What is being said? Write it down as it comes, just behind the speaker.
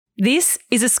This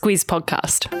is a Squiz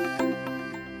podcast.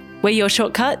 We're your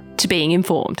shortcut to being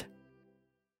informed.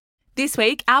 This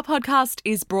week, our podcast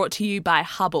is brought to you by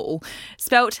Hubble,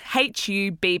 spelt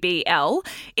Hubbl.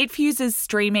 It fuses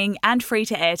streaming and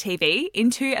free-to-air TV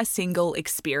into a single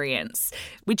experience,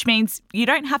 which means you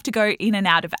don't have to go in and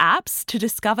out of apps to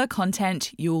discover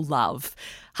content you'll love.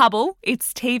 Hubble,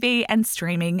 it's TV and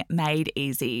streaming made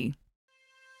easy.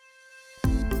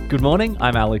 Good morning,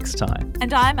 I'm Alex Ty.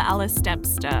 And I'm Alice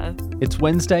Dempster. It's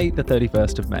Wednesday, the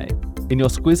 31st of May. In your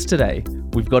Squiz today,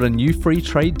 we've got a new free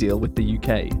trade deal with the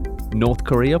UK. North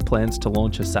Korea plans to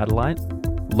launch a satellite.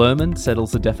 Lehrmann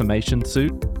settles a defamation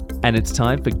suit. And it's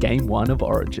time for Game 1 of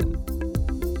Origin.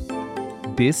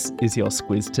 This is your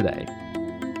Squiz today.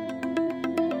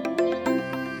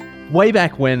 Way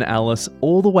back when, Alice,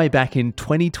 all the way back in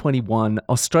 2021,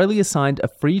 Australia signed a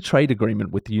free trade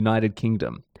agreement with the United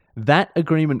Kingdom. That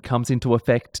agreement comes into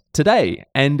effect today,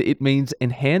 and it means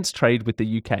enhanced trade with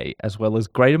the UK, as well as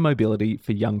greater mobility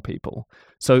for young people.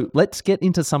 So let's get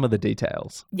into some of the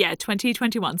details. Yeah,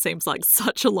 2021 seems like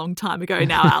such a long time ago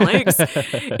now, Alex.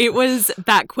 It was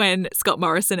back when Scott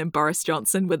Morrison and Boris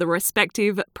Johnson were the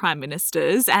respective prime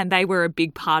ministers, and they were a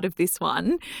big part of this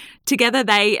one. Together,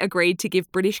 they agreed to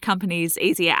give British companies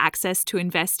easier access to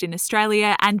invest in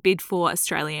Australia and bid for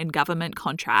Australian government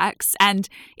contracts. And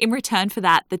in return for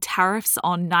that, the tariffs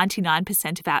on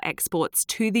 99% of our exports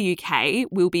to the UK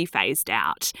will be phased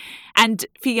out. And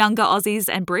for younger Aussies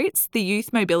and Brits, the Youth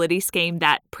Mobility Scheme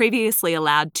that previously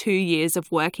allowed 2 years of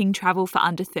working travel for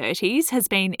under 30s has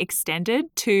been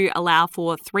extended to allow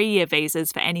for 3-year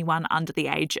visas for anyone under the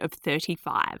age of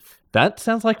 35. That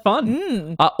sounds like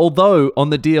fun. Although, on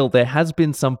the deal, there has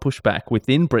been some pushback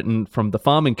within Britain from the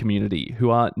farming community who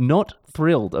are not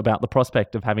thrilled about the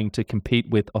prospect of having to compete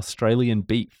with Australian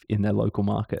beef in their local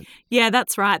market. Yeah,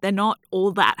 that's right. They're not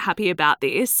all that happy about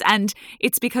this. And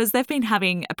it's because they've been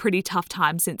having a pretty tough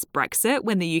time since Brexit,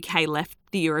 when the UK left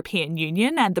the European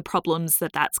Union, and the problems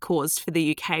that that's caused for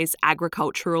the UK's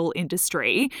agricultural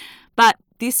industry. But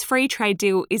this free trade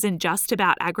deal isn't just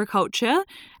about agriculture.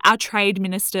 Our Trade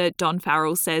Minister, Don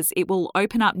Farrell, says it will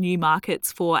open up new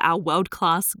markets for our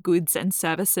world-class goods and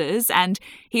services, and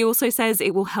he also says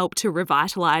it will help to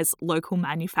revitalise local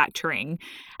manufacturing.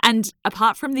 And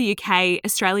apart from the UK,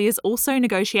 Australia is also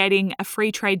negotiating a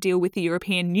free trade deal with the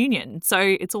European Union, so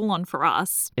it's all on for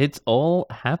us. It's all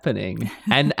happening.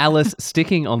 And Alice,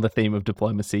 sticking on the theme of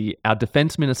diplomacy, our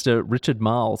Defence Minister, Richard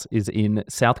Marles, is in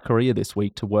South Korea this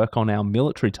week to work on our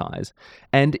military ties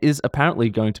and is apparently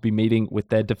going to be meeting with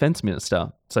their Defence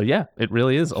Minister. So yeah, it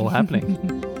really is all happening.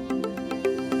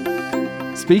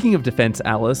 Speaking of defence,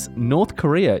 Alice, North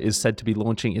Korea is said to be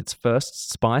launching its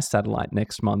first spy satellite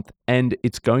next month, and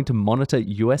it's going to monitor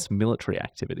US military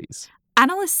activities.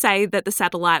 Analysts say that the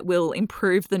satellite will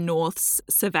improve the North's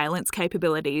surveillance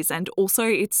capabilities and also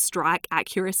its strike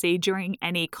accuracy during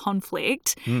any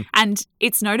conflict. And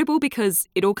it's notable because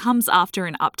it all comes after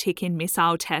an uptick in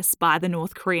missile tests by the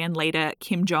North Korean leader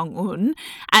Kim Jong-un.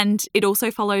 And it also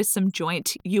follows some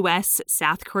joint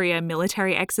US-South Korea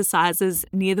military exercises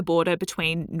near the border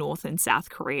between North and South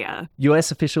Korea.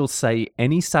 US officials say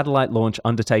any satellite launch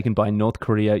undertaken by North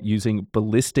Korea using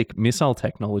ballistic missile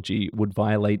technology would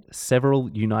violate several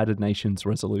United Nations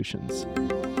resolutions.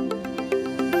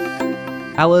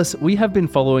 Alice, we have been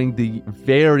following the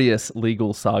various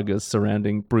legal sagas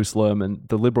surrounding Bruce Lehrmann,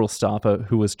 the Liberal staffer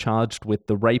who was charged with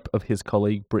the rape of his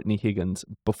colleague Brittany Higgins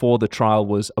before the trial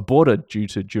was aborted due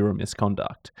to juror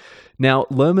misconduct. Now,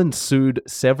 Lehrmann sued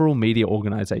several media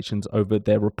organisations over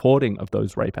their reporting of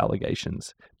those rape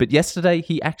allegations, but yesterday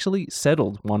he actually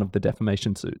settled one of the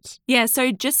defamation suits. Yeah,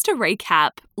 so just to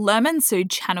recap, Lehrmann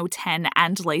sued Channel 10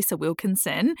 and Lisa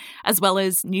Wilkinson, as well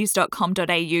as news.com.au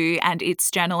and its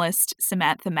journalist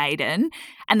Samantha Maiden,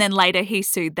 and then later he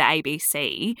sued the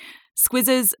ABC.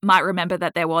 Squizzers might remember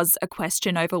that there was a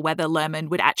question over whether Lehrmann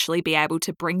would actually be able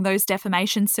to bring those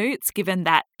defamation suits, given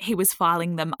that he was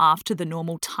filing them after the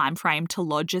normal timeframe to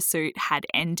lodge a suit had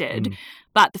ended.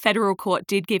 But the federal court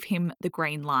did give him the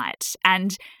green light.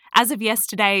 And as of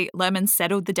yesterday, Lehrmann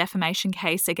settled the defamation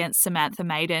case against Samantha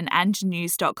Maiden and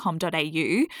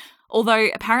news.com.au, although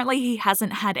apparently he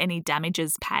hasn't had any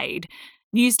damages paid.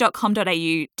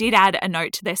 News.com.au did add a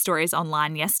note to their stories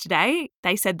online yesterday.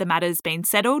 They said the matter's been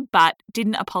settled, but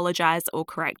didn't apologise or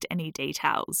correct any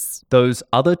details. Those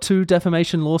other two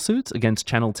defamation lawsuits against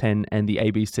Channel 10 and the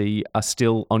ABC are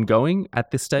still ongoing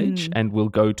at this stage and will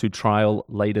go to trial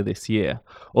later this year.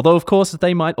 Although, of course,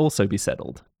 they might also be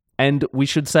settled. And we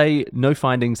should say no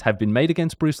findings have been made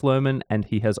against Bruce Lehrmann, and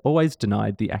he has always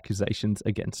denied the accusations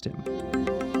against him.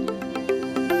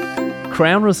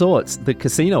 Crown Resorts, the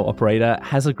casino operator,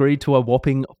 has agreed to a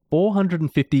whopping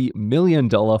 $450 million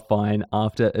fine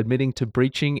after admitting to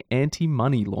breaching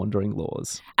anti-money laundering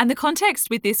laws. And the context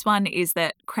with this one is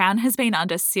that Crown has been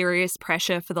under serious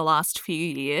pressure for the last few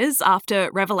years after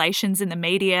revelations in the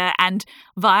media and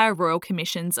via royal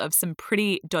commissions of some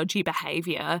pretty dodgy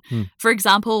behaviour. For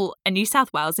example, a New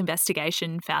South Wales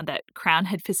investigation found that Crown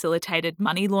had facilitated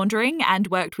money laundering and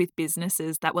worked with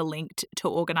businesses that were linked to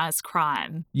organised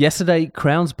crime. Yesterday,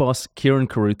 Crown's boss, Kieran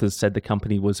Carruthers, said the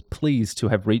company was pleased to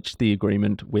have reached the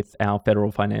agreement with our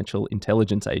Federal Financial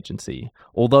Intelligence Agency,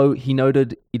 although he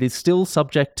noted it is still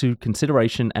subject to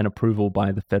consideration and approval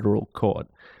by the federal court.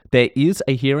 There is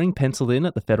a hearing penciled in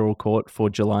at the federal court for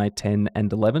July 10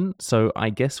 and 11, so I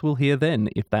guess we'll hear then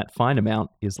if that fine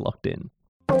amount is locked in.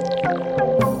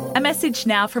 A message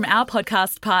now from our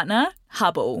podcast partner,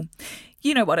 Hubble.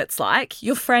 You know what it's like.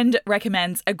 Your friend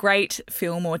recommends a great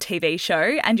film or TV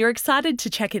show and you're excited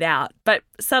to check it out, but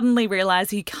suddenly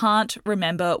realise you can't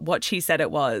remember what she said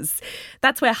it was.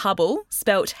 That's where Hubble,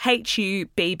 spelt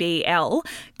Hubbl,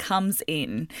 comes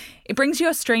in. It brings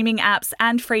your streaming apps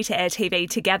and free-to-air TV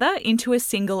together into a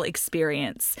single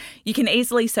experience. You can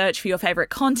easily search for your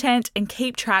favourite content and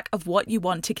keep track of what you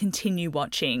want to continue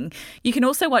watching. You can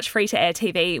also watch free-to-air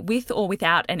TV with or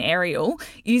without an aerial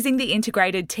using the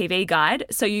integrated TV guide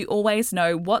so you always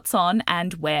know what's on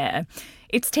and where.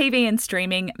 It's TV and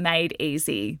streaming made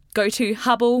easy. Go to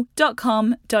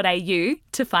hubbl.com.au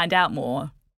to find out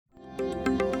more.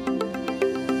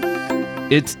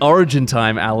 It's Origin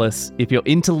time, Alice. If you're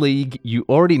into League, you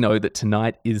already know that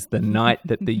tonight is the night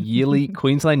that the yearly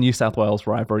Queensland-New South Wales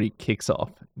rivalry kicks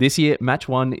off. This year, match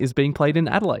 1 is being played in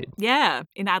Adelaide. Yeah,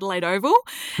 in Adelaide Oval.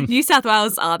 New South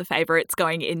Wales are the favourites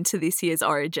going into this year's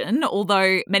Origin,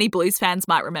 although many Blues fans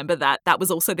might remember that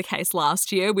was also the case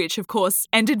last year, which of course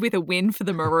ended with a win for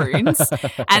the Maroons.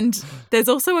 And there's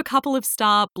also a couple of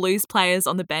star Blues players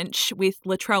on the bench, with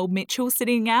Latrell Mitchell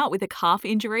sitting out with a calf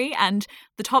injury, and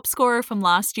the top scorer from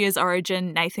last year's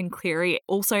Origin, Nathan Cleary,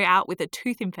 also out with a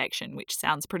tooth infection, which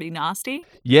sounds pretty nasty.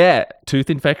 Yeah, tooth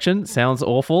infection sounds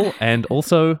awful. And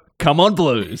also, come on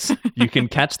Blues. You can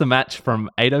catch the match from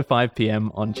 8:05 p.m.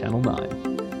 on Channel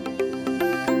 9.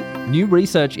 New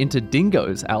research into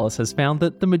dingoes, Alice, has found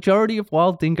that the majority of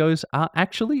wild dingoes are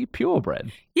actually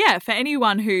purebred. Yeah, for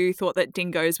anyone who thought that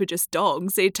dingoes were just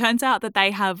dogs, it turns out that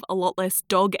they have a lot less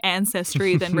dog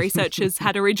ancestry than researchers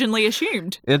had originally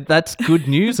assumed. That's good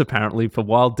news, apparently, for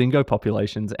wild dingo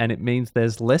populations, and it means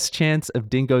there's less chance of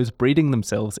dingoes breeding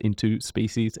themselves into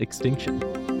species extinction.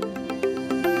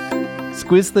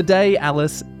 Squiz the day,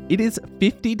 Alice. It is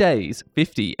 50 days,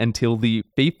 until the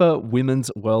FIFA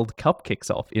Women's World Cup kicks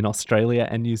off in Australia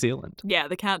and New Zealand. Yeah,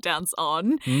 the countdown's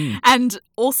on. And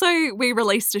also, we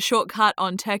released a shortcut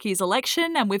on Turkey's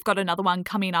election, and we've got another one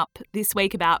coming up this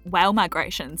week about whale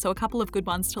migration. So a couple of good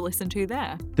ones to listen to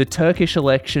there. The Turkish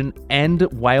election and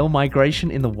whale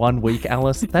migration in the 1 week,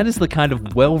 Alice. That is the kind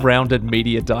of well-rounded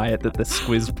media diet that the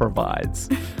Squiz provides.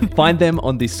 Find them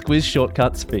on the Squiz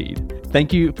Shortcuts feed.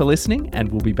 Thank you for listening, and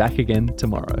we'll be back again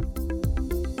tomorrow.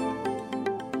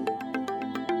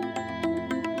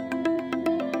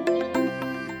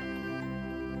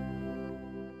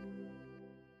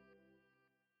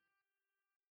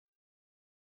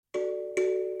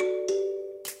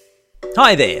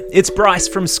 Hi there, it's Bryce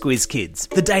from Squiz Kids,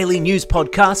 the daily news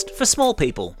podcast for small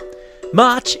people.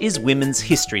 March is Women's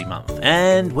History Month,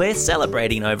 and we're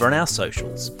celebrating over on our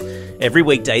socials. Every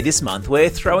weekday this month, we're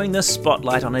throwing the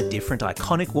spotlight on a different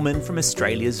iconic woman from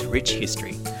Australia's rich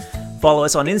history. Follow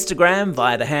us on Instagram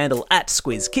via the handle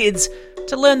 @SquizKids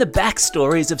to learn the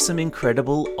backstories of some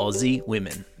incredible Aussie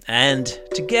women, and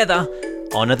together,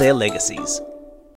 honour their legacies.